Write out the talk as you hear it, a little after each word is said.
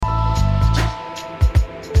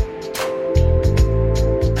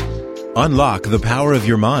Unlock the power of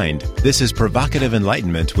your mind. This is Provocative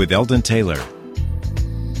Enlightenment with Eldon Taylor.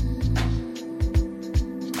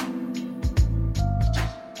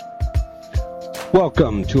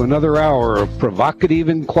 Welcome to another hour of Provocative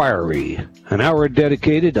Inquiry, an hour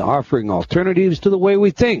dedicated to offering alternatives to the way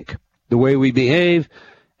we think, the way we behave,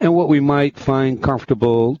 and what we might find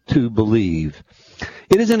comfortable to believe.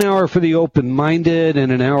 It is an hour for the open-minded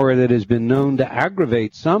and an hour that has been known to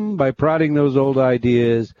aggravate some by prodding those old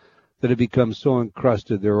ideas that have become so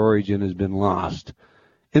encrusted their origin has been lost.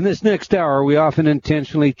 In this next hour, we often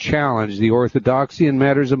intentionally challenge the orthodoxy in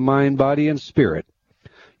matters of mind, body, and spirit.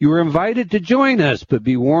 You are invited to join us, but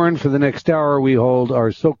be warned, for the next hour we hold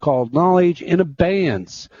our so-called knowledge in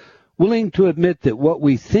abeyance, willing to admit that what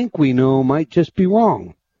we think we know might just be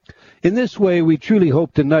wrong. In this way, we truly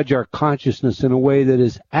hope to nudge our consciousness in a way that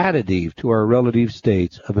is additive to our relative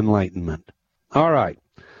states of enlightenment. All right.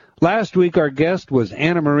 Last week, our guest was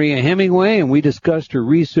Anna Maria Hemingway, and we discussed her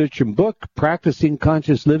research and book, Practicing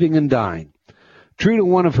Conscious Living and Dying. True to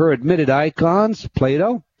one of her admitted icons,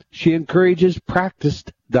 Plato, she encourages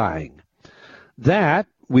practiced dying. That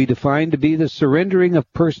we define to be the surrendering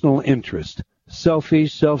of personal interest,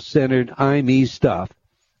 selfish, self-centered, I-me stuff,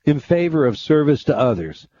 in favor of service to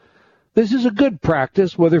others. This is a good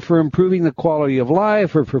practice, whether for improving the quality of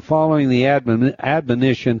life or for following the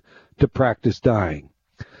admonition to practice dying.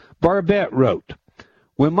 Barbette wrote,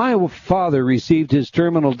 "When my father received his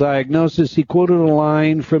terminal diagnosis, he quoted a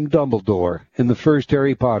line from Dumbledore in the first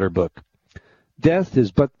Harry Potter book. Death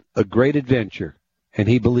is but a great adventure, and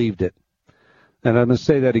he believed it." And I'm going to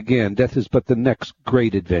say that again. Death is but the next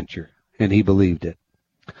great adventure, and he believed it.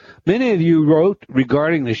 Many of you wrote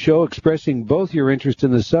regarding the show, expressing both your interest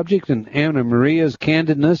in the subject and Anna Maria's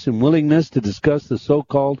candidness and willingness to discuss the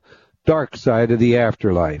so-called dark side of the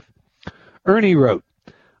afterlife. Ernie wrote,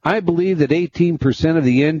 "I believe that 18% of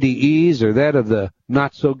the NDEs are that of the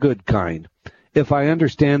not-so-good kind, if I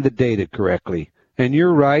understand the data correctly. And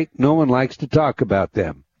you're right, no one likes to talk about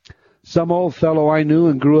them. Some old fellow I knew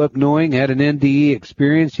and grew up knowing had an NDE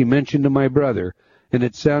experience he mentioned to my brother, and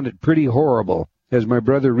it sounded pretty horrible, as my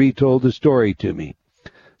brother retold the story to me.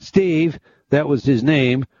 Steve, that was his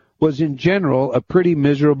name, was in general a pretty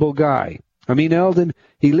miserable guy. I mean, Eldon,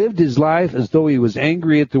 he lived his life as though he was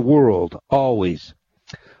angry at the world, always.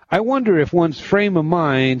 I wonder if one's frame of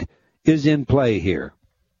mind is in play here."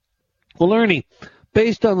 Well, Ernie,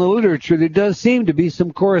 based on the literature, there does seem to be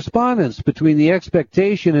some correspondence between the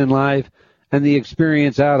expectation in life and the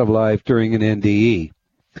experience out of life during an NDE.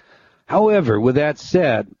 However, with that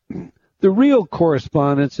said, the real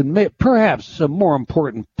correspondence, and perhaps a more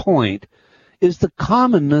important point, is the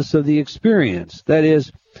commonness of the experience. That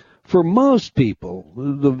is, for most people,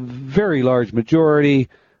 the very large majority,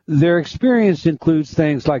 their experience includes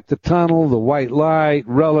things like the tunnel, the white light,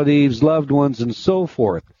 relatives, loved ones, and so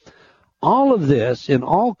forth. All of this, in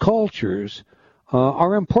all cultures,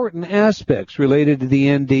 are important aspects related to the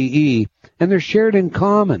NDE, and they're shared in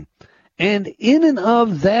common. And in and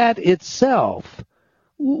of that itself,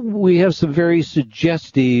 we have some very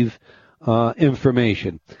suggestive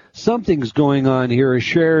information. Something's going on here, a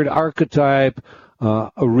shared archetype,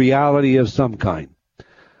 a reality of some kind.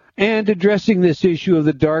 And addressing this issue of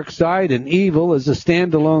the dark side and evil as a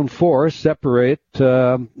standalone force, separate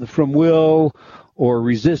from will or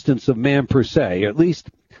resistance of man per se, or at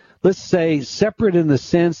least, let's say, separate in the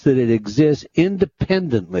sense that it exists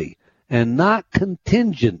independently and not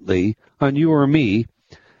contingently on you or me.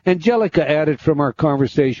 Angelica added from our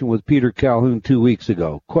conversation with Peter Calhoun 2 weeks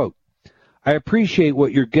ago, quote, "I appreciate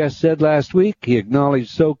what your guest said last week. He acknowledged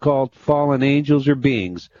so-called fallen angels or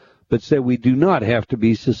beings, but said we do not have to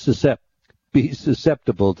be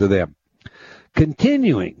susceptible to them."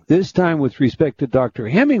 Continuing, this time with respect to Dr.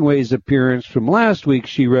 Hemingway's appearance from last week,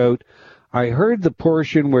 she wrote, "I heard the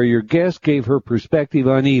portion where your guest gave her perspective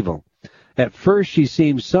on evil. At first she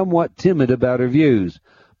seemed somewhat timid about her views,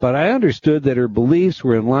 but I understood that her beliefs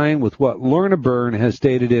were in line with what Lorna Byrne has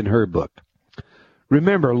stated in her book.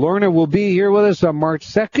 Remember, Lorna will be here with us on March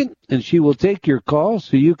 2nd, and she will take your call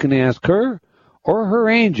so you can ask her or her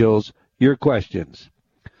angels your questions."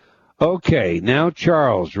 Okay, now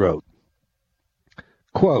Charles wrote,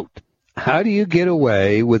 quote, "How do you get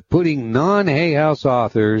away with putting non-Hay House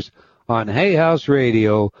authors on Hay House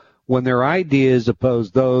radio when their ideas oppose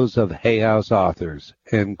those of Hay House authors?"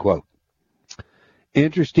 End quote.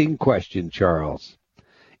 Interesting question, Charles.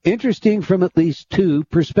 Interesting from at least two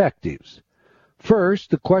perspectives. First,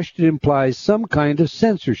 the question implies some kind of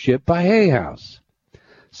censorship by Hay House.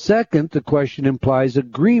 Second, the question implies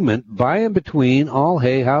agreement by and between all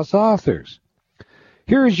Hay House authors.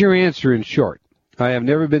 Here is your answer in short. I have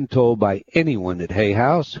never been told by anyone at Hay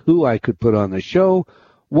House who I could put on the show,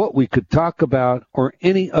 what we could talk about, or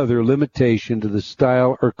any other limitation to the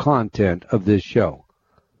style or content of this show.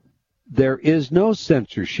 There is no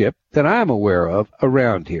censorship that I'm aware of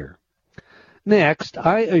around here. Next,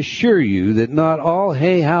 I assure you that not all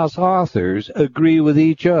Hay House authors agree with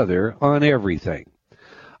each other on everything.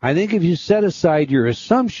 I think if you set aside your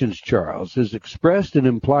assumptions, Charles, as expressed and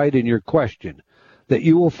implied in your question, that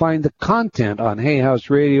you will find the content on Hay House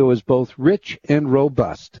Radio is both rich and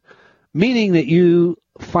robust, meaning that you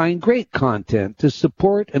find great content to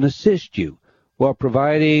support and assist you while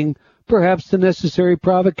providing perhaps the necessary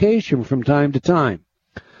provocation from time to time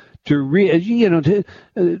to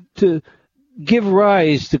give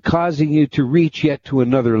rise to causing you to reach yet to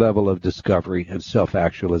another level of discovery and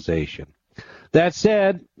self-actualization. That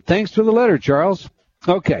said, thanks for the letter, Charles.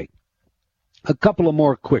 Okay, a couple of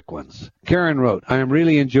more quick ones. Karen wrote, I am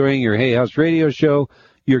really enjoying your Hay House Radio show.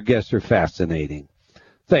 Your guests are fascinating.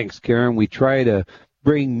 Thanks, Karen. We try to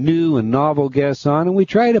bring new and novel guests on, and we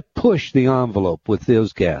try to push the envelope with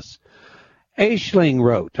those guests. Aisling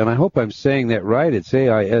wrote, and I hope I'm saying that right, it's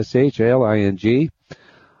Aishling.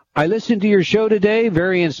 I listened to your show today.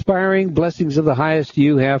 Very inspiring. Blessings of the highest to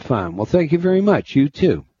you. Have fun. Well, thank you very much. You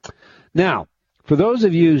too. Now, for those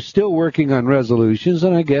of you still working on resolutions,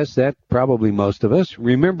 and I guess that probably most of us,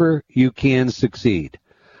 remember you can succeed.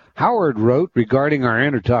 Howard wrote regarding our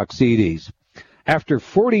Intertalk CDs, after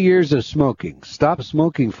 40 years of smoking, Stop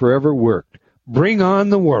Smoking Forever worked. Bring on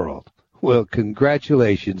the world. Well,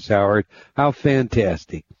 congratulations, Howard. How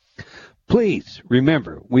fantastic. Please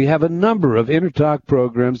remember, we have a number of Intertalk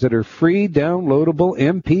programs that are free downloadable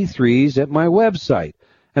MP3s at my website,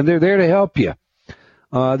 and they're there to help you.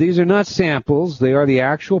 These are not samples. They are the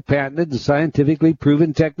actual patented and scientifically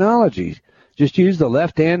proven technologies. Just use the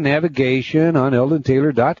left-hand navigation on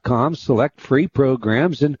EldonTaylor.com, select free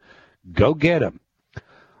programs, and go get them. All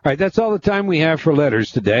right, that's all the time we have for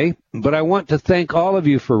letters today, but I want to thank all of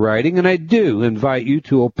you for writing, and I do invite you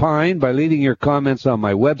to opine by leaving your comments on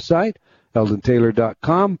my website,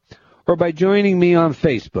 EldonTaylor.com, or by joining me on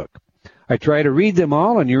Facebook. I try to read them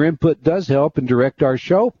all, and your input does help and direct our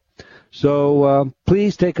show. So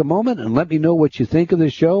please take a moment and let me know what you think of the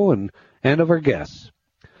show and of our guests.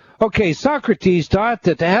 Okay, Socrates taught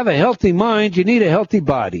that to have a healthy mind, you need a healthy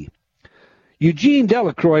body. Eugene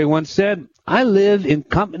Delacroix once said, I live in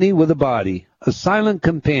company with a body, a silent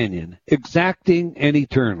companion, exacting and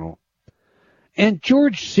eternal. And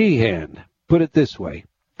George Seahand put it this way,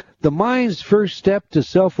 the mind's first step to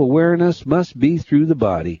self-awareness must be through the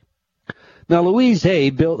body. Now, Louise Hay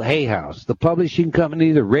built Hay House, the publishing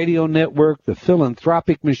company, the radio network, the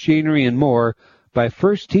philanthropic machinery, and more by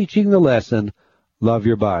first teaching the lesson, love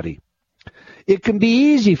your body. It can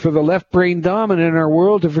be easy for the left brain dominant in our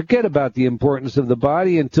world to forget about the importance of the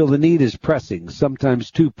body until the need is pressing,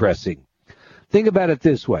 sometimes too pressing. Think about it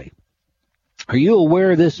this way. Are you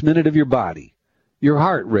aware this minute of your body, your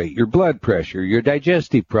heart rate, your blood pressure, your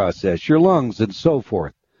digestive process, your lungs, and so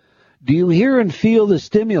forth? Do you hear and feel the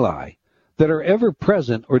stimuli that are ever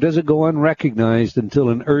present, or does it go unrecognized until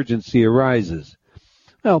an urgency arises?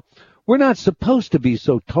 Now, we're not supposed to be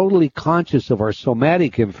so totally conscious of our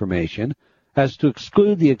somatic information as to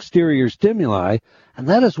exclude the exterior stimuli, and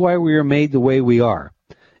that is why we are made the way we are.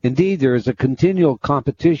 Indeed, there is a continual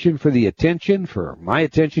competition for the attention, for my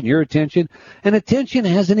attention, your attention, and attention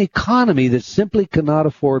has an economy that simply cannot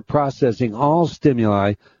afford processing all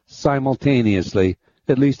stimuli simultaneously,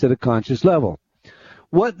 at least at a conscious level.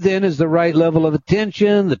 What then is the right level of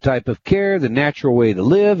attention, the type of care, the natural way to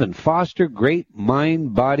live and foster great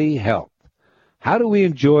mind-body health? How do we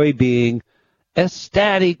enjoy being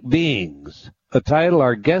ecstatic beings? A title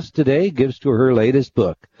our guest today gives to her latest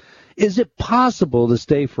book. Is it possible to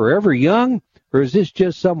stay forever young, or is this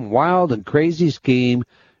just some wild and crazy scheme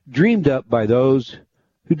dreamed up by those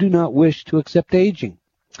who do not wish to accept aging?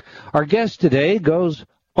 Our guest today goes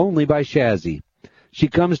only by Shazzy. She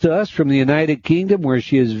comes to us from the United Kingdom, where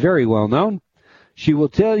she is very well known. She will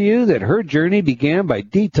tell you that her journey began by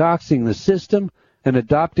detoxing the system and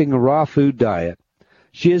adopting a raw food diet.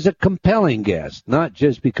 She is a compelling guest, not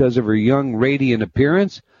just because of her young, radiant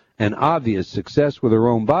appearance and obvious success with her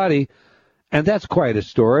own body, and that's quite a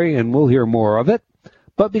story, and we'll hear more of it,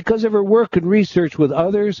 but because of her work and research with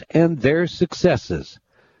others and their successes.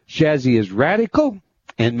 Shazzy is radical,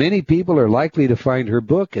 and many people are likely to find her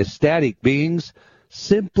book, Ecstatic Beings,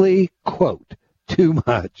 simply, quote, too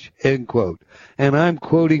much, end quote. And I'm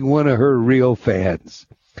quoting one of her real fans.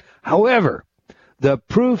 However, the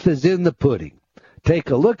proof is in the pudding.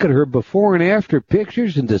 Take a look at her before and after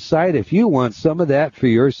pictures and decide if you want some of that for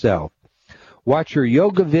yourself. Watch her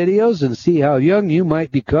yoga videos and see how young you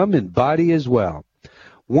might become in body as well.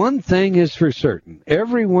 One thing is for certain,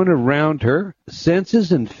 everyone around her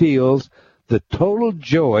senses and feels the total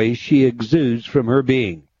joy she exudes from her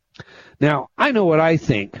being. Now, I know what I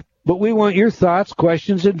think, but we want your thoughts,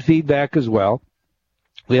 questions, and feedback as well.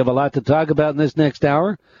 We have a lot to talk about in this next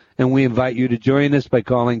hour, and we invite you to join us by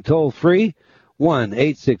calling toll-free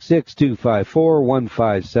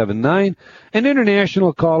 1-866-254-1579, and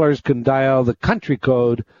international callers can dial the country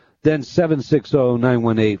code, then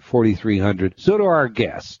 760-918-4300. So to our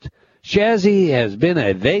guest. Shazzy has been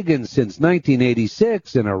a vegan since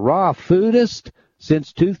 1986 and a raw foodist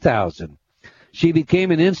since 2000. She became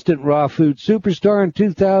an instant raw food superstar in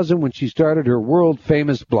 2000 when she started her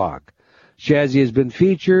world-famous blog. Shazzy has been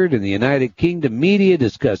featured in the United Kingdom media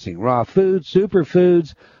discussing raw foods,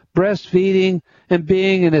 superfoods, breastfeeding, and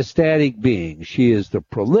being an ecstatic being. She is the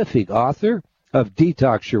prolific author of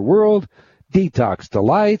Detox Your World, Detox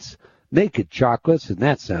Delights, Naked Chocolates, and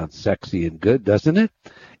that sounds sexy and good, doesn't it?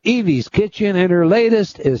 Evie's Kitchen, and her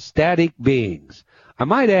latest, Ecstatic Beings. I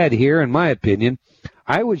might add here, in my opinion,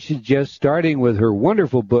 I would suggest starting with her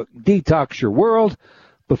wonderful book, Detox Your World,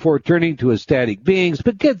 before turning to Ecstatic Beings,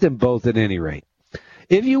 but get them both at any rate.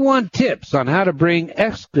 If you want tips on how to bring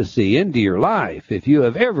ecstasy into your life, if you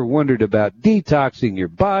have ever wondered about detoxing your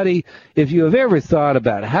body, if you have ever thought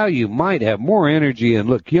about how you might have more energy and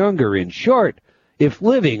look younger, in short, if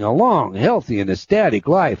living a long, healthy, and ecstatic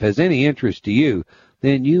life has any interest to you,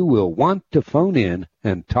 then you will want to phone in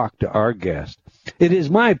and talk to our guest. It is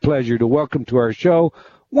my pleasure to welcome to our show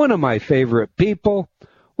one of my favorite people.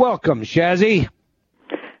 Welcome, Shazzy.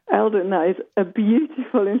 Eldon, that is a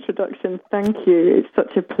beautiful introduction. Thank you. It's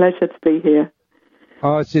such a pleasure to be here.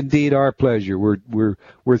 Oh, it's indeed our pleasure. We're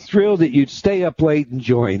thrilled that you'd stay up late and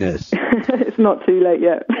join us. It's not too late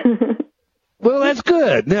yet. Well, that's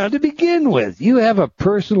good. Now, to begin with, you have a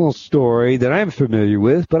personal story that I'm familiar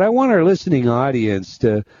with, but I want our listening audience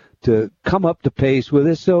to come up to pace with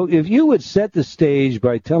us. So if you would set the stage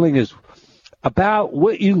by telling us about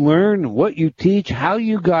what you learn, what you teach, how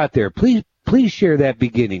you got there, please share that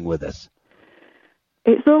beginning with us.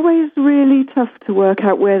 It's always really tough to work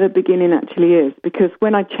out where the beginning actually is, because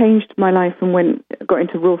when I changed my life and got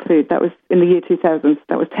into raw food, that was in the year 2000.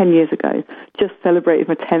 That was 10 years ago. Just celebrated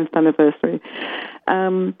my 10th anniversary.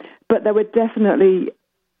 But there were definitely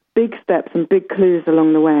big steps and big clues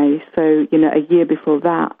along the way. So, a year before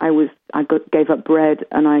that, gave up bread,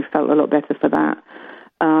 and I felt a lot better for that.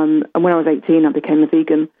 And when I was 18, I became a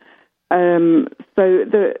vegan. So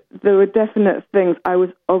there were definite things. I was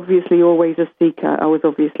obviously always a seeker. I was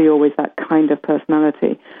obviously always that kind of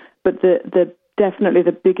personality. But definitely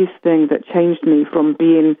the biggest thing that changed me from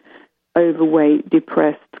being overweight,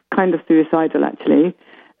 depressed, kind of suicidal actually,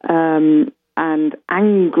 and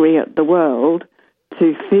angry at the world,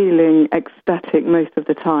 to feeling ecstatic most of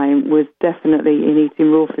the time was definitely in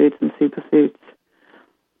eating raw foods and superfoods.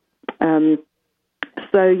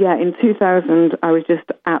 So, in 2000, I was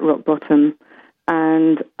just at rock bottom,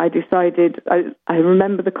 and I decided, I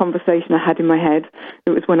remember the conversation I had in my head. It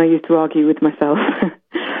was when I used to argue with myself.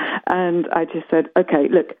 And I just said, okay,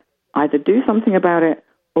 look, either do something about it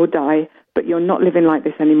or die, but you're not living like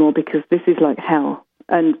this anymore, because this is like hell.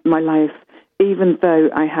 And my life, even though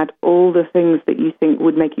I had all the things that you think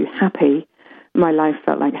would make you happy, my life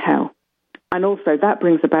felt like hell. And also that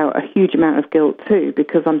brings about a huge amount of guilt too,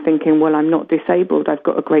 because I'm thinking, well, I'm not disabled. I've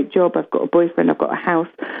got a great job. I've got a boyfriend. I've got a house.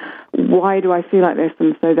 Why do I feel like this?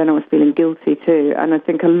 And so then I was feeling guilty too. And I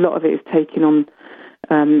think a lot of it is taking on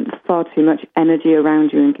far too much energy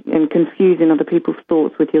around you and confusing other people's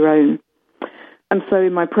thoughts with your own. And so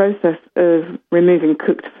in my process of removing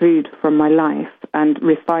cooked food from my life and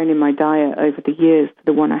refining my diet over the years to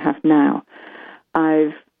the one I have now,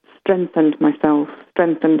 I've strengthened myself,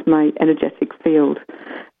 strengthened my energetic field.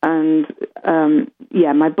 And,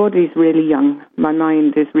 my body's really young. My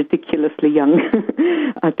mind is ridiculously young.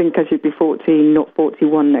 I think I should be 14, not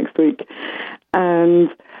 41 next week.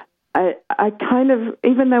 And I kind of,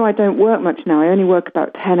 even though I don't work much now, I only work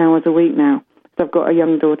about 10 hours a week now. So I've got a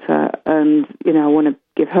young daughter, and, I want to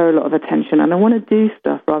give her a lot of attention, and I want to do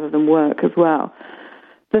stuff rather than work as well.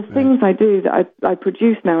 The things I do that I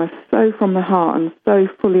produce now are so from the heart and so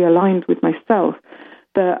fully aligned with myself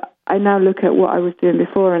that I now look at what I was doing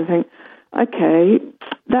before and think, okay,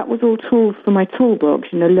 that was all tools for my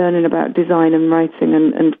toolbox, learning about design and writing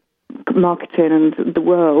and marketing and the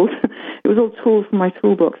world. It was all tools for my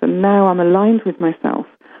toolbox, and now I'm aligned with myself.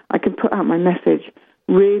 I can put out my message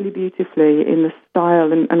really beautifully in the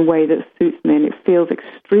style and way that suits me, and it feels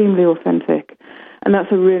extremely authentic. And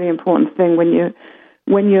that's a really important thing when you're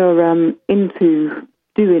into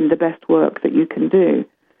doing the best work that you can do.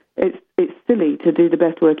 It's silly to do the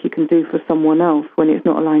best work you can do for someone else when it's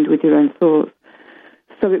not aligned with your own thoughts.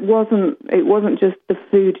 So it wasn't just the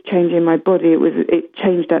food changing my body. It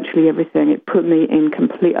changed actually everything. It put me in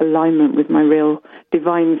complete alignment with my real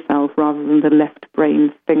divine self, rather than the left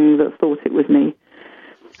brain thing that thought it was me.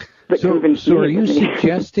 So are you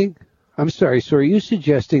suggesting? I'm sorry. So are you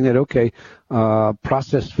suggesting that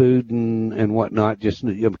processed food and whatnot, just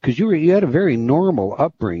because you had a very normal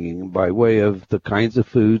upbringing by way of the kinds of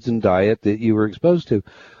foods and diet that you were exposed to?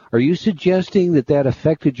 Are you suggesting that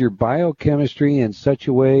affected your biochemistry in such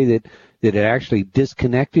a way that it actually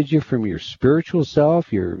disconnected you from your spiritual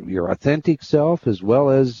self, your authentic self, as well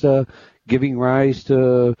as giving rise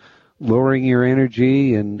to lowering your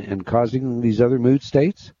energy and causing these other mood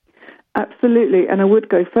states? Absolutely, and I would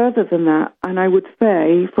go further than that, and I would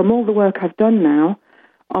say, from all the work I've done now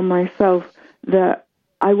on myself, that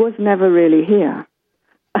I was never really here.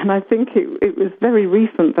 And I think it was very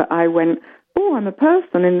recent that I went, oh, I'm a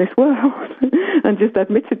person in this world, and just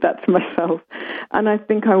admitted that to myself. And I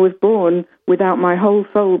think I was born without my whole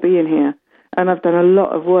soul being here. And I've done a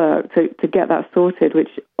lot of work to get that sorted,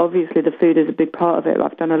 which obviously the food is a big part of it.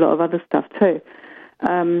 I've done a lot of other stuff too.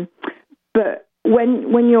 But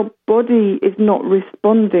when your body is not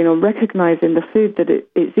responding or recognizing the food that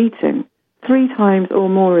it's eating 3 times or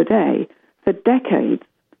more a day for decades,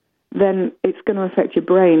 then it's going to affect your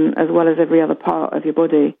brain as well as every other part of your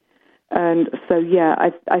body. And so, yeah,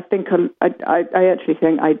 I think I actually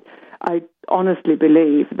think I honestly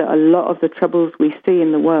believe that a lot of the troubles we see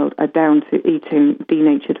in the world are down to eating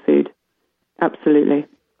denatured food. Absolutely.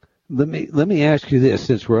 Let me ask you this,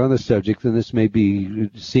 since we're on the subject, and this may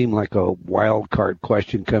seem like a wild card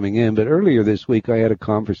question coming in, but earlier this week I had a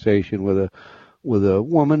conversation with a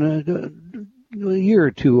woman a year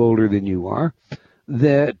or two older than you are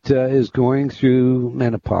that is going through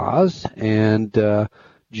menopause and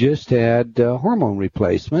just had hormone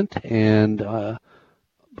replacement, and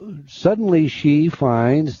suddenly she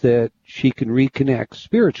finds that she can reconnect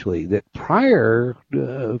spiritually. That prior,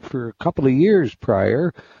 for a couple of years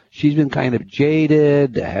prior, she's been kind of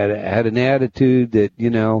jaded, had an attitude that,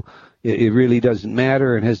 it really doesn't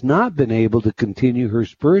matter, and has not been able to continue her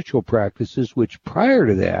spiritual practices, which prior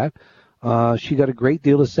to that, she got a great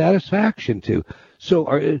deal of satisfaction to.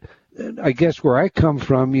 So I guess where I come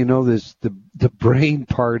from, the brain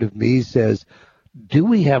part of me says, do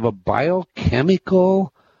we have a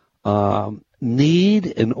biochemical need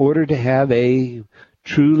in order to have a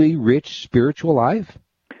truly rich spiritual life?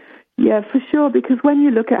 Yeah, for sure. Because when you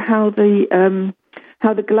look at how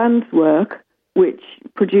the glands work, which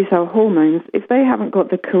produce our hormones, if they haven't got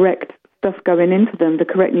the correct stuff going into them, the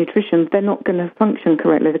correct nutrition, they're not going to function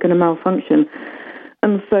correctly. They're going to malfunction.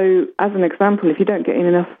 And so, as an example, if you don't get in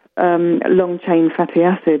enough long-chain fatty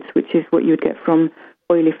acids, which is what you would get from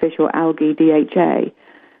oily fish or algae, DHA,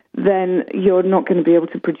 then you're not going to be able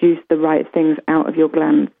to produce the right things out of your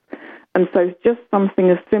glands. And so just something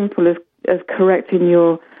as simple as correcting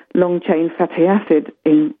your long-chain fatty acid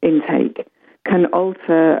intake can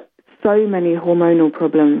alter so many hormonal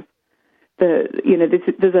problems.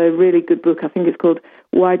 There's a really good book, I think it's called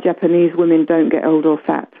Why Japanese Women Don't Get Old or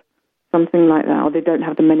Fat, something like that, or they don't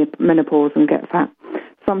have the menopause and get fat,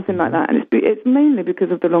 something like that. And it's mainly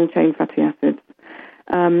because of the long-chain fatty acids.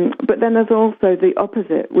 But then there's also the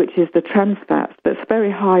opposite, which is the trans fats that's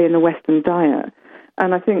very high in the Western diet.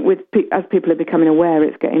 And I think as people are becoming aware,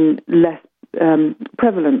 it's getting less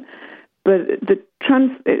prevalent. But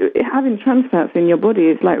having trans fats in your body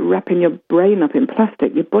is like wrapping your brain up in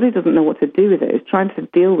plastic. Your body doesn't know what to do with it. It's trying to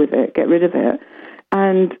deal with it, get rid of it.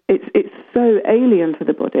 And it's so alien to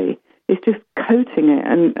the body. It's just coating it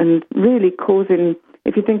and really causing,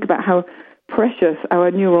 if you think about how precious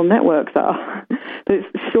our neural networks are, that it's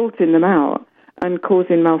shorting them out and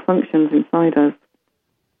causing malfunctions inside us.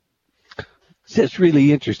 It's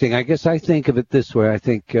really interesting. I guess I think of it this way. I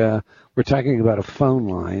think we're talking about a phone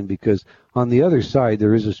line, because on the other side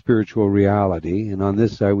there is a spiritual reality, and on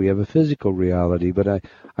this side we have a physical reality. But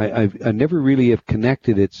I never really have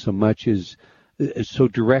connected it so much as so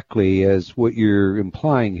directly as what you're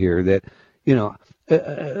implying here. That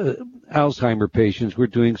Alzheimer patients. We're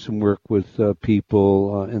doing some work with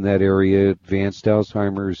people in that area, advanced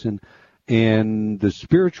Alzheimer's, and the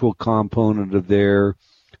spiritual component of their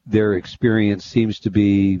experience seems to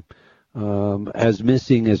be as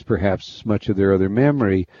missing as perhaps much of their other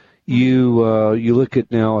memory. You look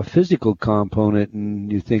at now a physical component,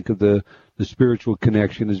 and you think of the spiritual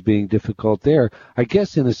connection as being difficult there. I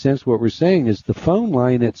guess in a sense what we're saying is the phone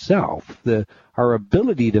line itself, our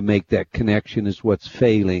ability to make that connection is what's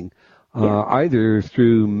failing. either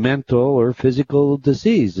through mental or physical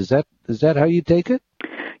disease. Is that how you take it?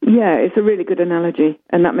 Yeah, it's a really good analogy,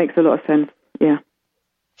 and that makes a lot of sense. Yeah.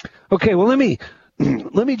 Okay, well, let me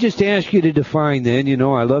just ask you to define then. You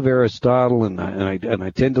know, I love Aristotle, and I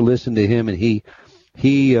tend to listen to him, and he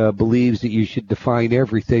believes that you should define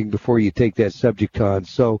everything before you take that subject on.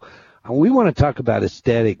 So we want to talk about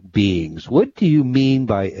ecstatic beings. What do you mean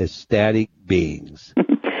by ecstatic beings?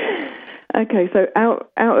 Okay, so out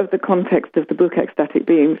of the context of the book Ecstatic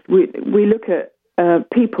Beings, we look at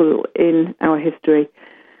people in our history,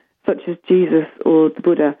 such as Jesus or the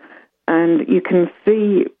Buddha, and you can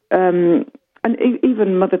see, and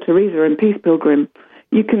even Mother Teresa and Peace Pilgrim,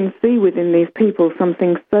 you can see within these people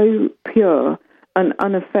something so pure and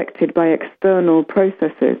unaffected by external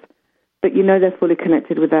processes that you know they're fully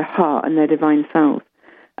connected with their heart and their divine self.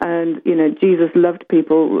 And, you know, Jesus loved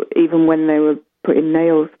people even when they were putting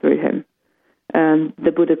nails through him.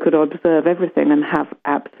 The Buddha could observe everything and have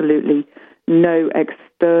absolutely no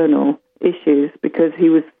external issues because he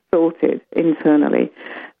was sorted internally.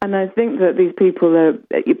 And I think that these people,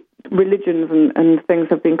 religions and things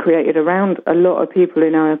have been created around a lot of people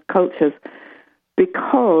in our cultures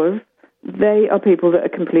because they are people that are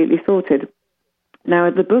completely sorted.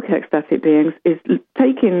 Now, the book Ecstatic Beings is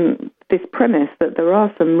taking this premise that there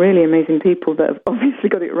are some really amazing people that have obviously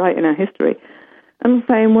got it right in our history and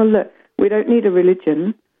saying, well, look, we don't need a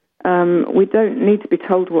religion. We don't need to be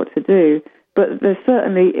told what to do. But there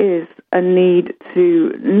certainly is a need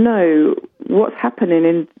to know what's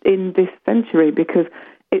happening in this century because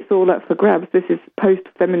it's all up for grabs. This is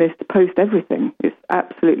post-feminist, post-everything. It's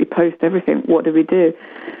absolutely post-everything. What do we do?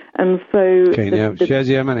 And so... Okay, now,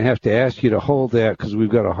 Shazzy, I'm going to have to ask you to hold that because we've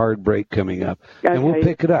got a hard break coming up. Okay. And we'll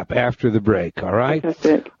pick it up after the break, all right?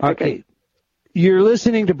 Fantastic. Okay. You're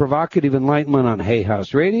listening to Provocative Enlightenment on Hay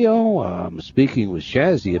House Radio. I'm speaking with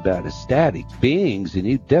Shazzy about ecstatic beings, and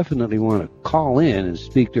you definitely want to call in and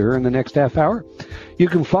speak to her in the next half hour. You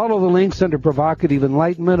can follow the links under Provocative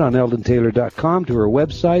Enlightenment on EldonTaylor.com to her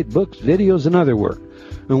website, books, videos, and other work.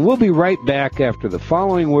 And we'll be right back after the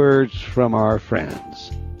following words from our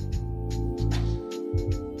friends.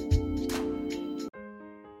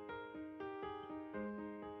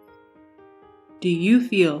 Do you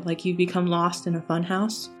feel like you've become lost in a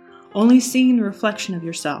funhouse, only seeing the reflection of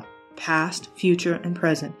yourself, past, future, and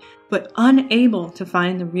present, but unable to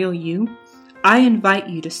find the real you? I invite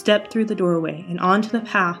you to step through the doorway and onto the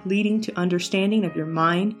path leading to understanding of your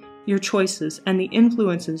mind, your choices, and the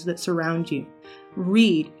influences that surround you.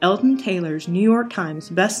 Read Eldon Taylor's New York Times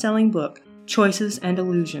best-selling book, Choices and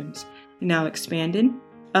Illusions, now expanded,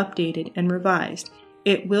 updated, and revised.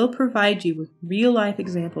 It will provide you with real-life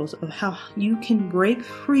examples of how you can break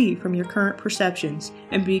free from your current perceptions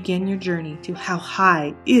and begin your journey to how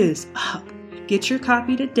high is up. Get your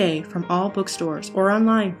copy today from all bookstores or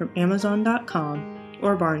online from Amazon.com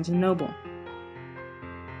or Barnes & Noble.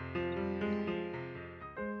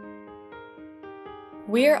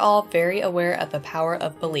 We are all very aware of the power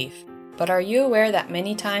of belief, but are you aware that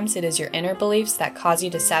many times it is your inner beliefs that cause you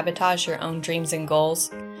to sabotage your own dreams and goals?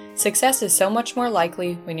 Success is so much more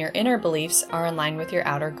likely when your inner beliefs are in line with your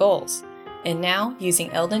outer goals. And now,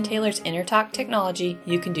 using Eldon Taylor's InnerTalk technology,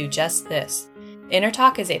 you can do just this.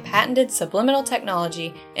 InnerTalk is a patented subliminal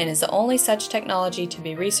technology and is the only such technology to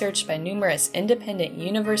be researched by numerous independent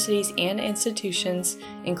universities and institutions,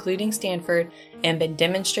 including Stanford, and been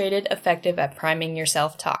demonstrated effective at priming your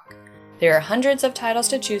self-talk. There are hundreds of titles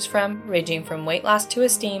to choose from, ranging from weight loss to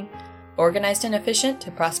esteem, organized and efficient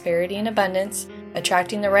to prosperity and abundance,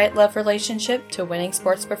 attracting the right love relationship to winning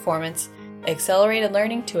sports performance, accelerated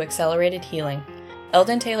learning to accelerated healing.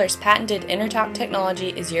 Eldon Taylor's patented InnerTalk technology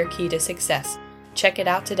is your key to success. Check it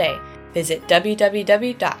out today. Visit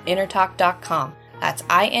www.innertalk.com. That's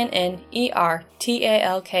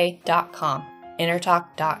INNERTALK.com.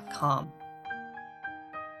 InnerTalk.com.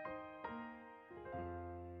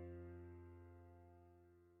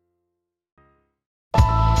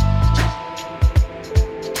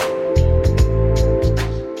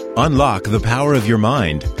 Unlock the power of your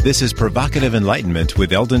mind. This is Provocative Enlightenment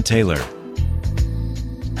with Eldon Taylor.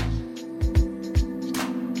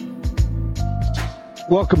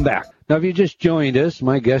 Welcome back. Now, if you just joined us,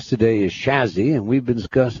 my guest today is Shazzy, and we've been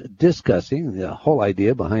discussing the whole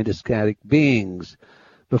idea behind ecstatic beings.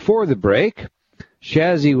 Before the break,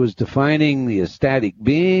 Shazzy was defining the ecstatic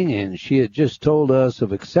being, and she had just told us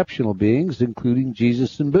of exceptional beings, including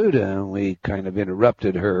Jesus and Buddha, and we kind of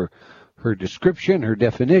interrupted her description, her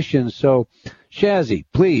definition. So, Shazzy,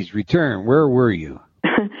 please return. Where were you?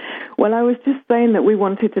 Well, I was just saying that we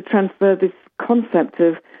wanted to transfer this concept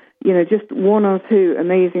of, just one or two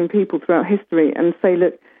amazing people throughout history and say,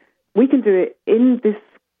 look, we can do it in this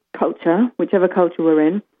culture, whichever culture we're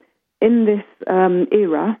in this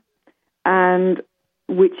era, and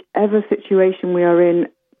whichever situation we are in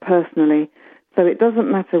personally. So it doesn't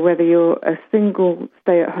matter whether you're a single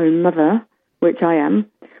stay-at-home mother, which I am,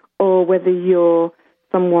 or whether you're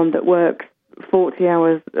someone that works 40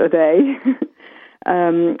 hours a day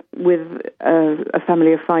with a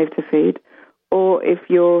family of 5 to feed, or if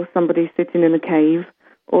you're somebody sitting in a cave,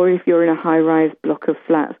 or if you're in a high-rise block of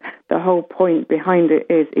flats. The whole point behind it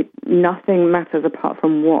is nothing matters apart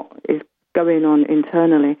from what is going on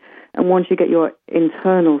internally. And once you get your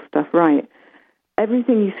internal stuff right,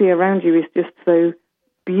 everything you see around you is just so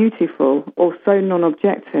beautiful or so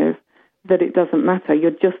non-objective that it doesn't matter.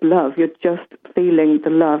 You're just love. You're just feeling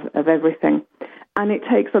the love of everything. And it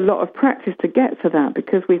takes a lot of practice to get to that,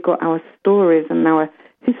 because we've got our stories and our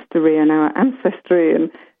history and our ancestry and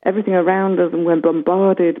everything around us, and we're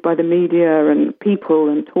bombarded by the media and people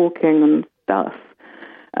and talking and stuff,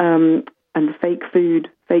 and fake food,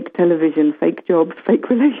 fake television, fake jobs, fake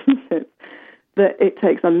relationships, that it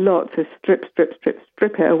takes a lot to strip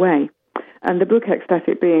it away. And the book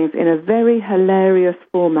Ecstatic Beings, in a very hilarious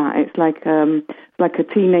format, it's like a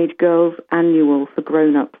teenage girl's annual for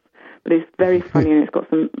grown-ups, but it's very funny, and it's got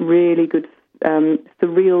some really good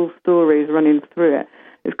surreal stories running through it.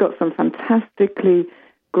 It's got some fantastically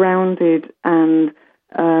grounded and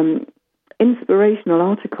inspirational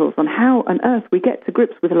articles on how on earth we get to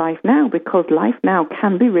grips with life now, because life now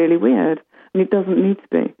can be really weird, and it doesn't need to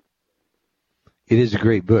be. It is a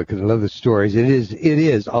great book, and I love the stories. It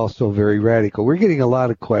is also very radical. We're getting a lot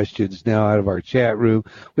of questions now out of our chat room.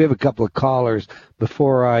 We have a couple of callers.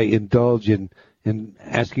 Before I indulge in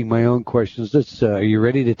asking my own questions, are you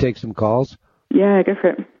ready to take some calls? Yeah, go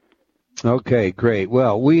for it. Okay, great.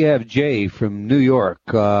 Well, we have Jay from New York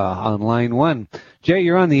on line 1. Jay,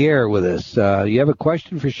 you're on the air with us. You have a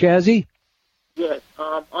question for Shazzy? Yes,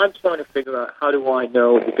 I'm trying to figure out, how do I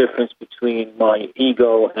know the difference between my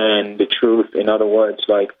ego and the truth? In other words,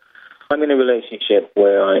 like, I'm in a relationship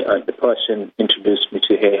where the person introduced me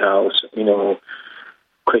to Hay House,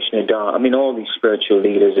 Krishna Da, all these spiritual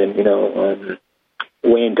leaders, and,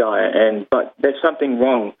 Wayne Dyer, but there's something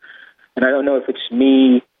wrong, and I don't know if it's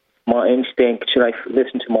me, my instinct. Should I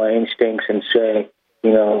listen to my instincts and say,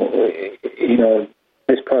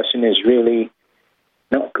 this person is really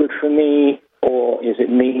not good for me, or is it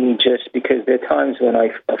me just because there are times when I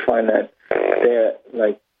find that they're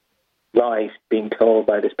like lies being told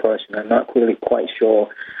by this person. I'm not really quite sure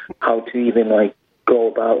how to even go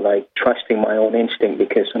about trusting my own instinct,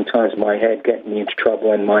 because sometimes my head gets me into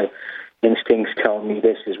trouble and my instincts tell me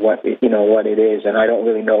this is what it is, and I don't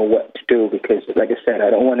really know what to do, because, like I said,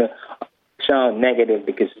 I don't want to sound negative,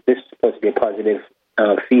 because this is supposed to be a positive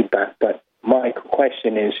feedback. But my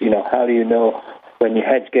question is, how do you know when your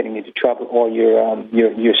head's getting into trouble, or your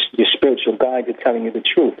spiritual guides are telling you the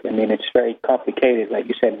truth? It's very complicated. Like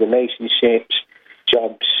you said, relationships,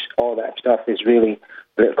 jobs, all that stuff is really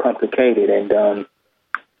very complicated, and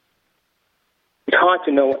it's hard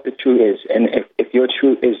to know what the truth is. And if your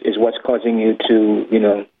truth is what's causing you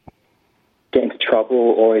to, get into trouble,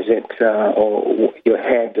 or is it or your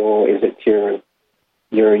head, or is it your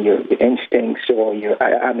instincts, or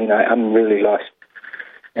I'm really lost,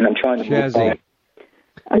 and I'm trying to move on.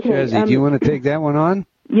 Okay, Shazzy, do you want to take that one on?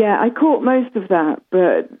 Yeah, I caught most of that,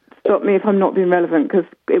 but stop me if I'm not being relevant, because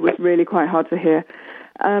it was really quite hard to hear.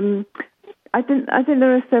 I think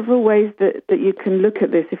there are several ways that you can look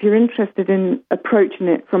at this. If you're interested in approaching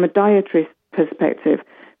it from a dietary perspective,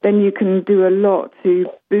 then you can do a lot to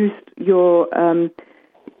boost your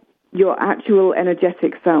actual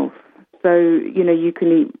energetic self. So, you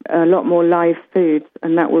can eat a lot more live foods,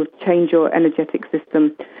 and that will change your energetic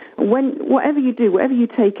system. Whatever you do, whatever you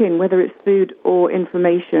take in, whether it's food or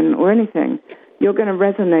information or anything, you're going to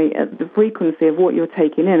resonate at the frequency of what you're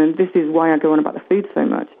taking in. And this is why I go on about the food so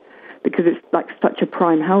much, because it's like such a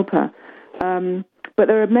prime helper. But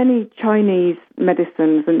there are many Chinese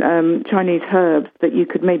medicines and Chinese herbs that you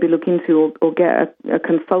could maybe look into, or get a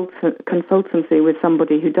consultancy with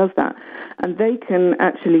somebody who does that. And they can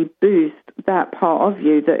actually boost that part of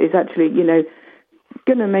you that is actually,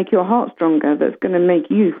 going to make your heart stronger, that's going to make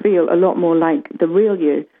you feel a lot more like the real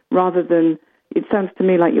you, rather than, it sounds to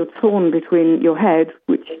me like you're torn between your head,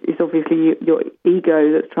 which is obviously your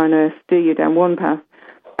ego that's trying to steer you down one path,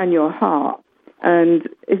 and your heart. And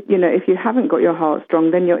if you haven't got your heart strong,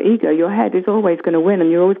 then your ego, your head, is always going to win, and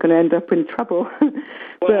you're always going to end up in trouble.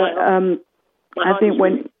 I think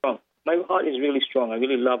my heart is really strong. I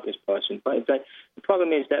really love this person, but the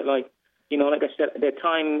problem is that like I said, there are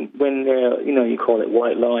times when you call it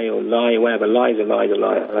white lie or lie or whatever. Lies are lies are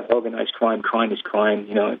lies. Like organized crime, crime is crime.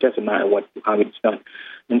 It doesn't matter how it's done.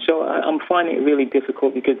 And so I'm finding it really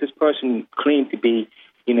difficult because this person claimed to be,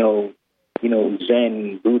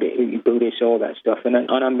 Zen, Buddhist, all that stuff. And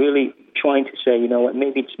I'm really trying to say,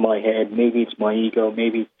 maybe it's my head, maybe it's my ego,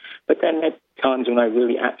 but then at times when I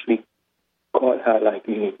really actually caught her,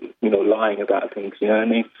 lying about things, you know what I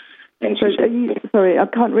mean? And sorry, I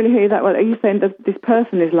can't really hear you that well. Are you saying that this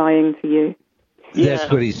person is lying to you? That's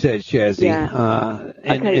what he said, Shazzy. Yeah.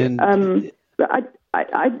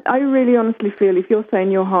 I really honestly feel if you're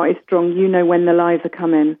saying your heart is strong, you know when the lies are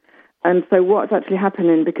coming. And so what's actually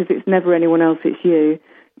happening, because it's never anyone else, it's you,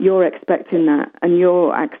 you're expecting that and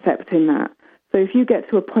you're accepting that. So if you get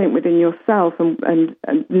to a point within yourself and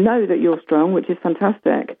know that you're strong, which is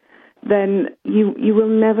fantastic, then you will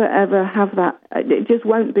never, ever have that. It just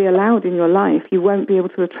won't be allowed in your life. You won't be able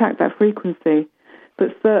to attract that frequency.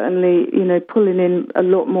 But certainly, pulling in a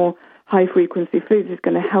lot more high-frequency foods is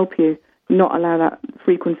going to help you not allow that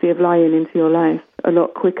frequency of lying into your life a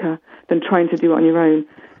lot quicker than trying to do it on your own.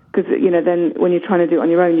 Because, then when you're trying to do it on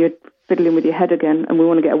your own, you're fiddling with your head again, and we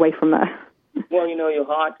want to get away from that. Well, your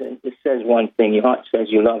heart it says one thing. Your heart says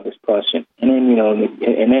you love this person, and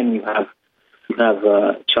then you have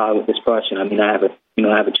a child with this person. I mean, I have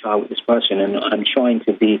a child with this person, and I'm trying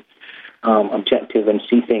to be objective and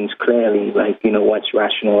see things clearly, like what's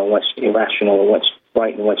rational or what's irrational or what's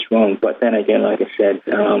right and what's wrong. But then again, like I said,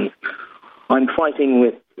 I'm fighting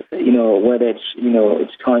with whether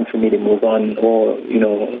it's time for me to move on or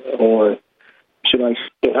should I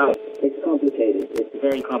stay out. It's complicated. It's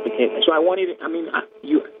very complicated. So I wanted.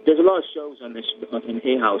 There's a lot of shows on this in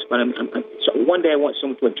Hay House, but so one day I want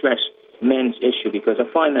someone to address men's issue, because I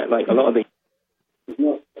find that like a lot of it is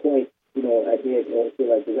not quite adhered or feel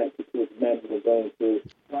like directed towards men who are going through.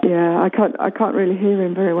 Yeah, I can't really hear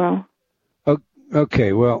him very well.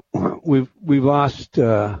 Okay, well, we've lost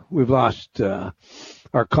our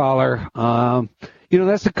caller.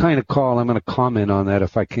 That's the kind of call I'm going to comment on that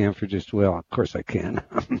if I can for just, well, of course I can,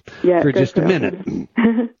 for just a minute.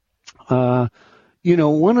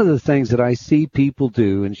 One of the things that I see people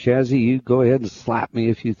do, and Shazzy, you go ahead and slap me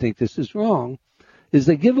if you think this is wrong, is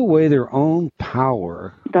they give away their own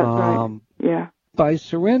power. That's right. Yeah. By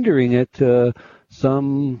surrendering it to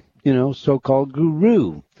some, so-called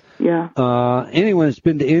guru. Yeah. Anyone that's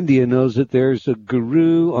been to India knows that there's a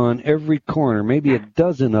guru on every corner, maybe a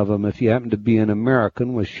dozen of them if you happen to be an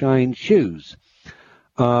American with shined shoes.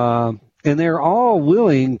 And they're all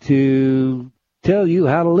willing to tell you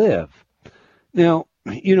how to live. Now,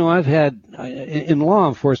 I've had, in law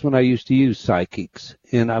enforcement, I used to use psychics,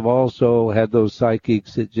 and I've also had those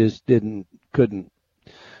psychics that just couldn't,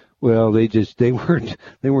 well, they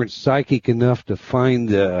weren't psychic enough to find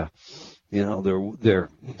their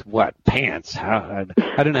pants. I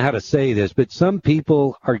don't know how to say this, but some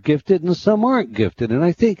people are gifted and some aren't gifted. And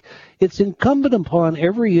I think it's incumbent upon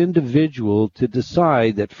every individual to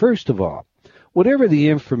decide that, first of all, whatever the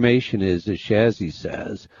information is, as Shazzy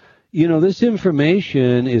says, this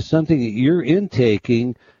information is something that you're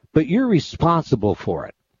intaking, but you're responsible for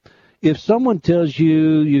it. If someone tells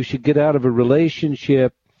you should get out of a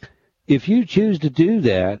relationship, if you choose to do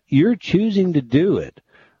that, you're choosing to do it.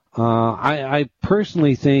 I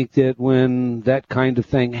personally think that when that kind of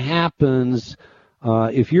thing happens,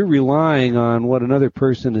 if you're relying on what another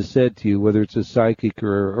person has said to you, whether it's a psychic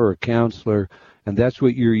or a counselor, and that's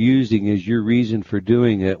what you're using as your reason for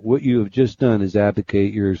doing it, what you have just done is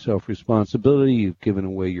abdicate your self-responsibility. You've given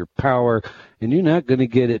away your power, and you're not going to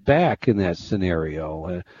get it back in that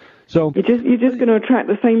scenario. So you're just going to attract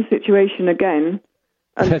the same situation again.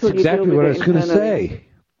 That's exactly what I was going to say.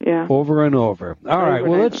 Yeah. Over and over. All right.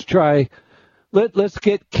 Well, let's try. Let's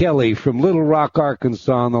get Kelly from Little Rock,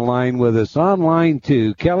 Arkansas, on the line with us. On line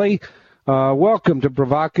 2. Kelly, welcome to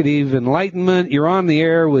Provocative Enlightenment. You're on the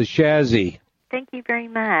air with Shazzy. Thank you very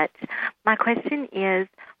much. My question is,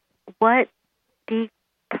 what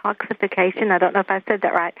detoxification, I don't know if I said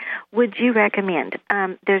that right, would you recommend?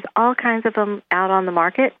 There's all kinds of them out on the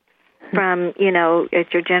market from,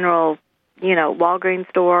 at your general, Walgreens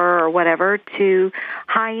store or whatever, to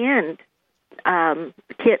high-end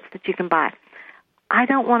kits that you can buy. I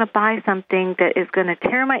don't want to buy something that is going to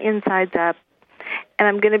tear my insides up, and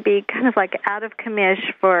I'm going to be kind of like out of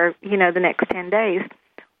commish for, the next 10 days.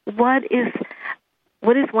 What is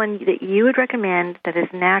one that you would recommend that is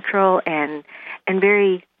natural and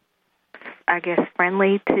very, I guess,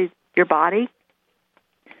 friendly to your body?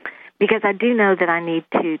 Because I do know that I need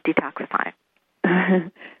to detoxify.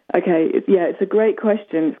 Okay, yeah, it's a great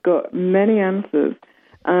question. It's got many answers.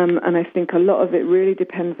 And I think a lot of it really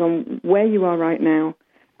depends on where you are right now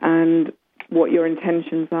and what your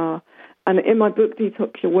intentions are. And in my book,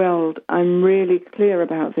 Detox Your World, I'm really clear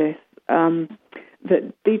about this,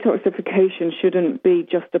 that detoxification shouldn't be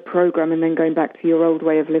just a program and then going back to your old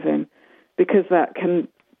way of living, because that can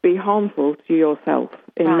be harmful to yourself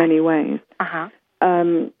in many ways.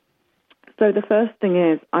 So the first thing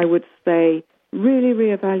is, I would say, really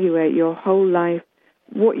reevaluate your whole life,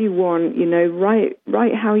 what you want,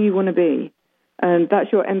 write how you want to be. And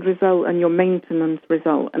that's your end result and your maintenance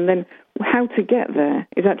result. And then how to get there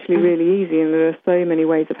is actually really easy, and there are so many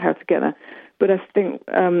ways of how to get there. But I think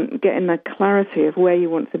getting that clarity of where you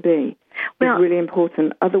want to be is really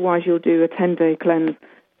important. Otherwise, you'll do a 10-day cleanse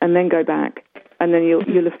and then go back. And then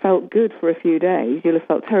you'll have felt good for a few days. You'll have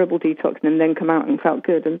felt terrible detoxing and then come out and felt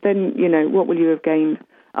good. And then, what will you have gained?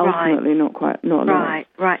 Ultimately, not a lot.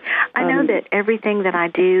 Right. I know that everything that I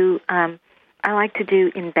do, I like to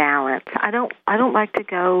do in balance. I don't like to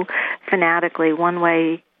go fanatically one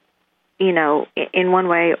way, in one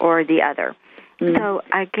way or the other. So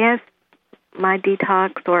I guess my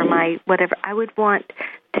detox or my whatever, I would want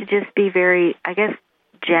to just be very, I guess,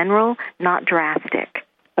 general, not drastic.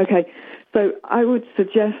 Okay. So I would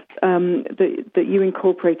suggest that you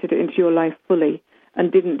incorporated it into your life fully and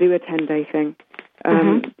didn't do a 10-day thing.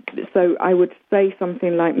 So I would say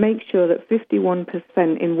something like, make sure that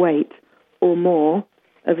 51% in weight or more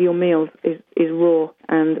of your meals is raw,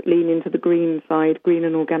 and lean into the green side, green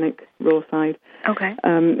and organic raw side. Okay.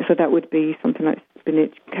 So that would be something like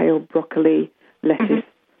spinach, kale, broccoli, lettuce,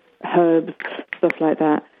 herbs, stuff like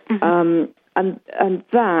that. And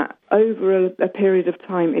that, over a period of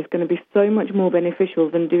time, is going to be so much more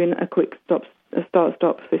beneficial than doing a quick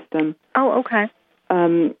start-stop system. Oh, okay.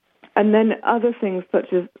 And then other things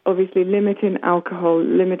such as, obviously, limiting alcohol,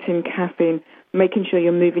 limiting caffeine, making sure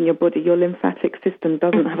you're moving your body. Your lymphatic system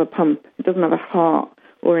doesn't have a pump. It doesn't have a heart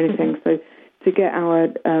or anything. So to get our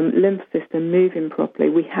lymph system moving properly,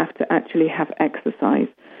 we have to actually have exercise.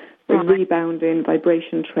 So rebounding,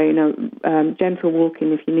 vibration trainer, gentle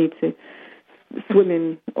walking if you need to,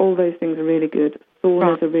 swimming, all those things are really good.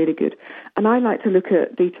 Saunas are really good. And I like to look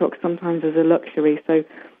at detox sometimes as a luxury. So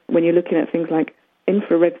when you're looking at things like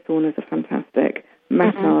infrared saunas are fantastic,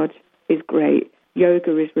 massage is great,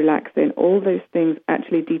 yoga is relaxing, all those things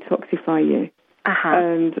actually detoxify you.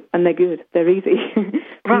 And they're good. They're easy. You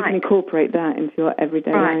can incorporate that into your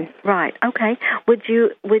everyday life. Right. Okay. Would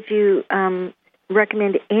you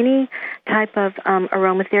recommend any type of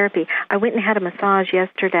aromatherapy? I went and had a massage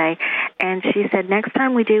yesterday, and she said, next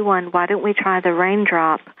time we do one, why don't we try the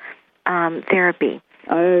raindrop therapy?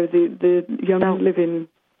 Oh, the Young Living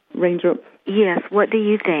raindrop. Yes. What do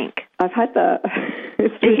you think? I've had that.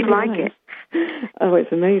 Do you like it? Oh,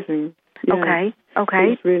 it's amazing. Yeah.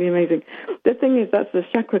 Okay. It's really amazing. The thing is, that's a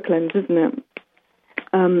chakra cleanse, isn't it?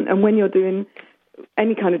 And when you're doing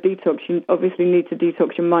any kind of detox, you obviously need to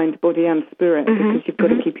detox your mind, body, and spirit, because you've got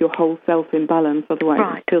to keep your whole self in balance.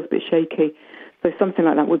 Otherwise, it feels a bit shaky. So something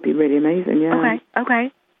like that would be really amazing. Yeah.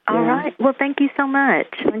 Okay. All right. Well, thank you so much.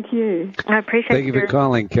 Thank you. I appreciate it. Thank you for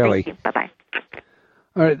calling, Kelly. Thank you. Bye-bye.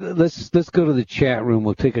 All right, let's go to the chat room.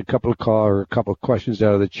 We'll take a couple of questions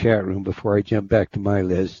out of the chat room before I jump back to my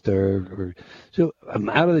list. So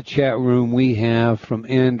out of the chat room, we have from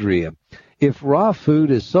Andrea. If raw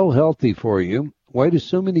food is so healthy for you, why do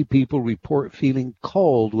so many people report feeling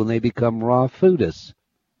cold when they become raw foodists?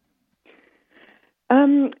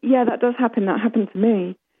 Yeah, that does happen. That happened to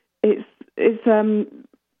me. It's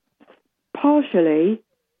partially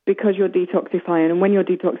because you're detoxifying, and when you're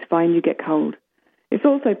detoxifying, you get cold. It's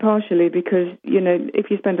also partially because, if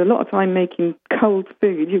you spend a lot of time making cold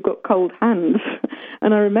food, you've got cold hands.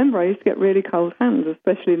 And I remember I used to get really cold hands,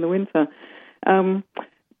 especially in the winter.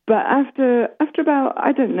 But after about,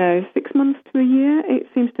 6 months to a year, it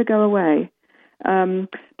seems to go away.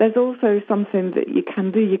 There's also something that you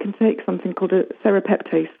can do. You can take something called a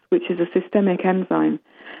serrapeptase, which is a systemic enzyme.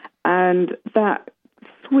 And that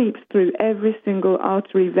sweeps through every single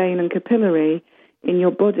artery, vein, and capillary in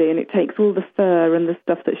your body, and it takes all the fur and the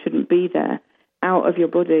stuff that shouldn't be there out of your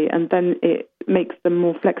body, and then it makes them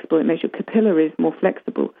more flexible. It makes your capillaries more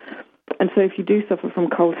flexible. And so if you do suffer from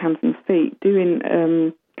cold hands and feet, doing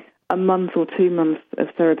a month or 2 months of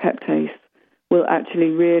serrapeptase will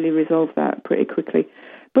actually really resolve that pretty quickly.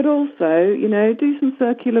 But also, do some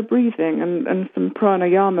circular breathing and some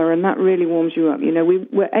pranayama, and that really warms you up.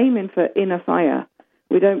 We're aiming for inner fire.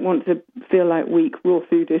 We don't want to feel like weak, raw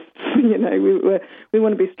foodists. We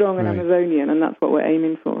want to be strong and Amazonian, and that's what we're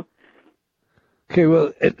aiming for. Okay,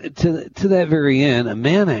 well, to that very end,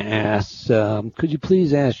 Amanda asks, could you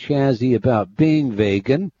please ask Shazzy about being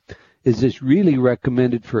vegan Is this really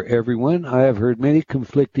recommended for everyone? I have heard many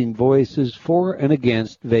conflicting voices for and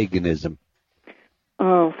against veganism.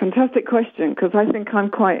 Oh, fantastic question, because I think I'm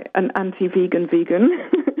quite an anti-vegan vegan.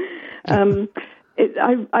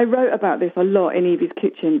 I wrote about this a lot in Evie's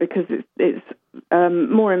Kitchen because it's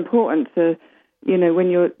more important to, when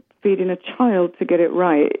you're feeding a child to get it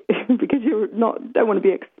right, because don't want to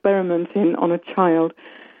be experimenting on a child.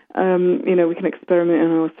 We can experiment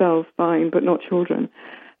on ourselves, fine, but not children.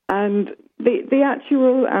 And the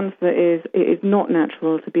actual answer is it is not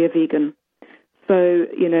natural to be a vegan. So,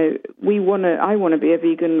 I want to be a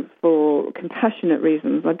vegan for compassionate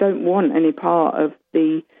reasons. I don't want any part of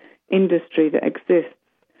the industry that exists.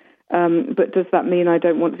 But does that mean I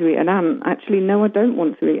don't want to eat an ant? Actually, no, I don't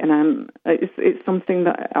want to eat an ant. It's something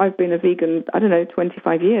that I've been a vegan,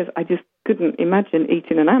 25 years. I just couldn't imagine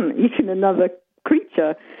eating an ant, eating another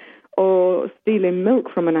creature, or stealing milk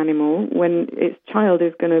from an animal when its child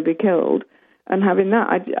is going to be killed. And having that,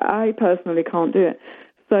 I personally can't do it.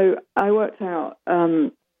 So I worked out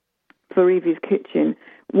for Evie's Kitchen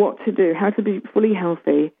what to do, how to be fully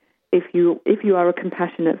healthy if you are a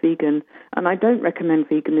compassionate vegan. And I don't recommend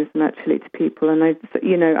veganism actually to people. And I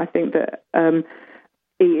think that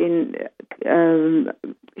eating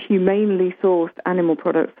humanely sourced animal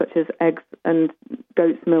products such as eggs and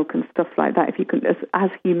goat's milk and stuff like that, if you can, as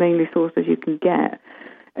humanely sourced as you can get,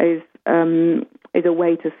 is a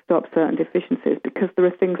way to stop certain deficiencies, because there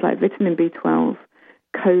are things like vitamin B12,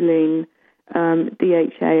 choline,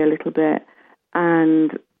 DHA a little bit,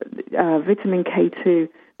 and vitamin K2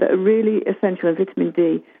 that are really essential, and vitamin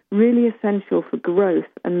D, really essential for growth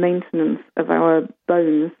and maintenance of our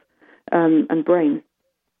bones and brain.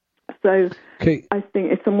 So okay. I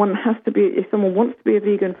think if someone wants to be a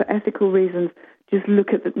vegan for ethical reasons, just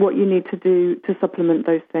look at what you need to do to supplement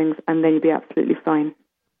those things, and then you'll be absolutely fine.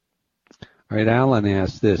 All right, Alan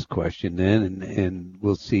asked this question then, and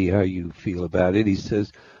we'll see how you feel about it. He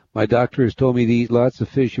says, my doctor has told me to eat lots of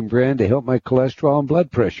fish and bran to help my cholesterol and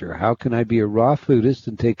blood pressure. How can I be a raw foodist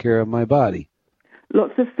and take care of my body?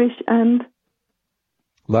 Lots of fish and?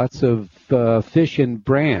 Lots of fish and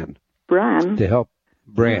bran. Bran? To help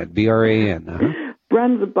bran, B-R-A-N. Uh-huh.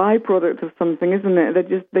 Bran's a byproduct of something, isn't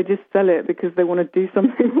it? They just sell it because they want to do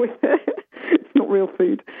something with it. It's not real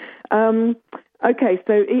food. Okay,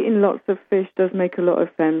 so eating lots of fish does make a lot of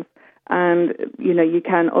sense. And, you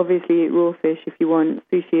can obviously eat raw fish if you want.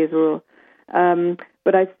 Sushi is raw.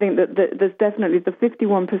 But I think that there's definitely the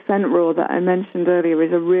 51% raw that I mentioned earlier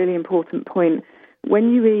is a really important point.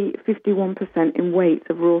 When you eat 51% in weight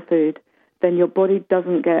of raw food, then your body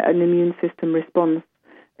doesn't get an immune system response.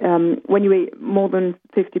 When you eat more than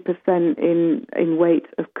 50% in weight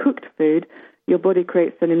of cooked food, your body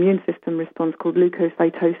creates an immune system response called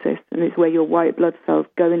leukocytosis, and it's where your white blood cells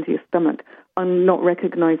go into your stomach and not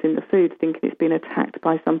recognizing the food, thinking it's been attacked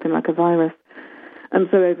by something like a virus. And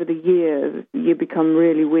so over the years, you become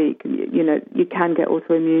really weak. You can get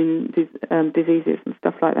autoimmune diseases and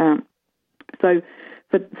stuff like that. So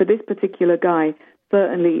for this particular guy,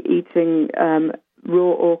 certainly eating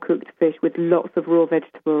raw or cooked fish with lots of raw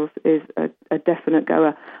vegetables is a definite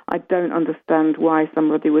goer. I don't understand why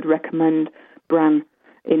somebody would recommend bran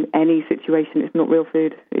in any situation. It's not real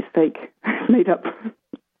food. It's fake. It's made up.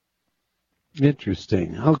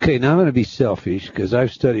 Interesting. Okay, now I'm going to be selfish because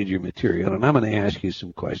I've studied your material, and I'm going to ask you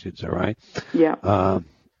some questions, all right? Yeah.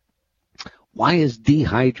 Why is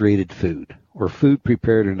dehydrated food or food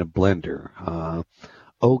prepared in a blender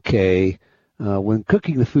okay when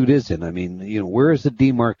cooking the food isn't? I mean, where is the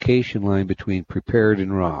demarcation line between prepared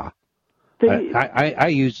and raw? I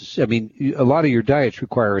use, a lot of your diets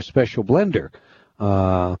require a special blender.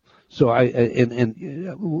 So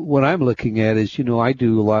what I'm looking at is, I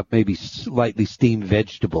do a lot, maybe slightly steamed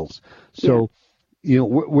vegetables. So,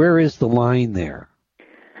 where is the line there?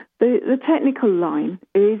 The technical line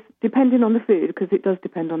is depending on the food, because it does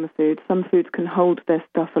depend on the food. Some foods can hold their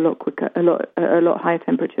stuff a lot quicker, a lot higher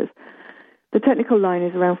temperatures. The technical line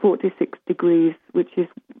is around 46 degrees, which is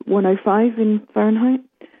 105 in Fahrenheit.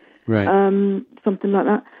 Right. Something like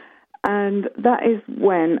that. And that is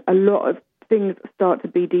when a lot of things start to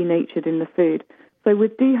be denatured in the food. So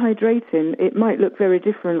with dehydrating, it might look very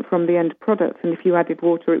different from the end product, and if you added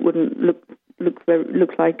water, it wouldn't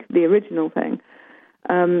look like the original thing.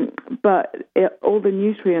 But all the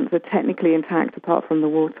nutrients are technically intact apart from the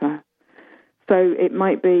water. So it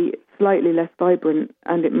might be slightly less vibrant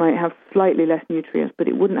and it might have slightly less nutrients, but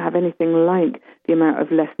it wouldn't have anything like the amount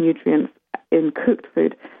of less nutrients in cooked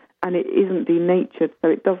food. And it isn't denatured, so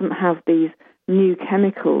it doesn't have these new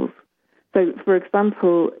chemicals. So, for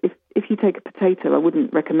example, if you take a potato, I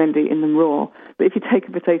wouldn't recommend eating them raw, but if you take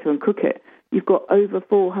a potato and cook it, you've got over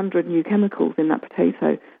 400 new chemicals in that potato,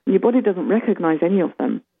 and your body doesn't recognize any of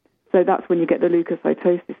them. So that's when you get the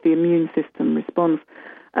leukocytosis, the immune system response.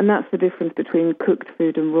 And that's the difference between cooked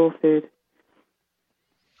food and raw food.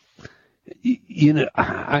 You know,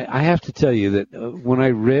 I have to tell you that when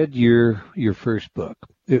I read your first book,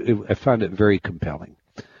 I found it very compelling.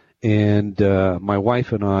 And my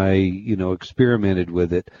wife and I, you know, experimented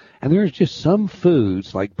with it. And there's just some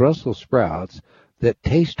foods like Brussels sprouts that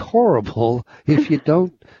taste horrible if you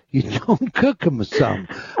don't cook them some.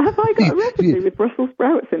 Have I got a recipe with Brussels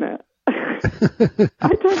sprouts in it?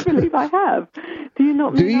 I don't believe I have. Do you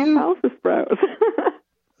not mean alfalfa sprouts?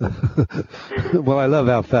 Well, I love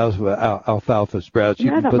alfalfa sprouts. You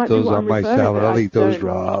can put those on my salad. I'll eat those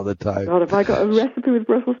raw all the time. God, if I got a recipe with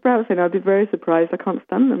Brussels sprouts in, I'd be very surprised. I can't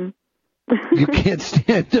stand them. You can't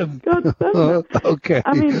stand them? God, stand them. Okay.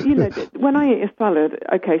 I mean, you know, when I eat a salad,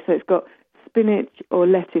 okay, so it's got spinach or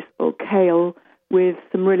lettuce or kale with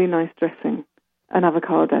some really nice dressing and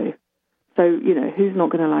avocado. So, you know, who's not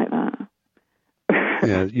going to like that?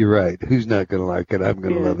 Yeah, you're right. Who's not going to like it? I'm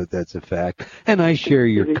going to love it. That's a fact. And I share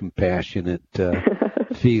your compassionate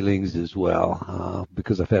feelings as well,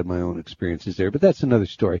 because I've had my own experiences there. But that's another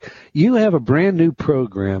story. You have a brand new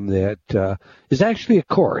program that is actually a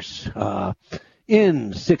course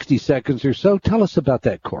in 60 seconds or so. Tell us about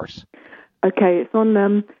that course. Okay, it's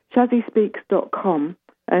on ShazzySpeaks.com,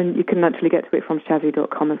 and you can actually get to it from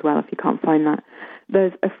Shazzy.com as well if you can't find that.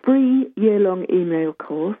 There's a free year-long email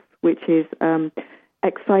course, which is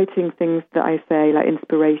exciting things that I say, like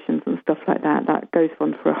inspirations and stuff like that. That goes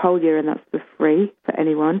on for a whole year, and that's for free for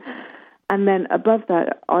anyone. And then above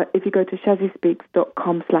that, if you go to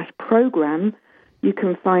ShazzySpeaks.com/program, you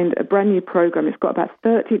can find a brand new program. It's got about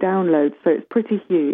 30 downloads, so it's pretty huge.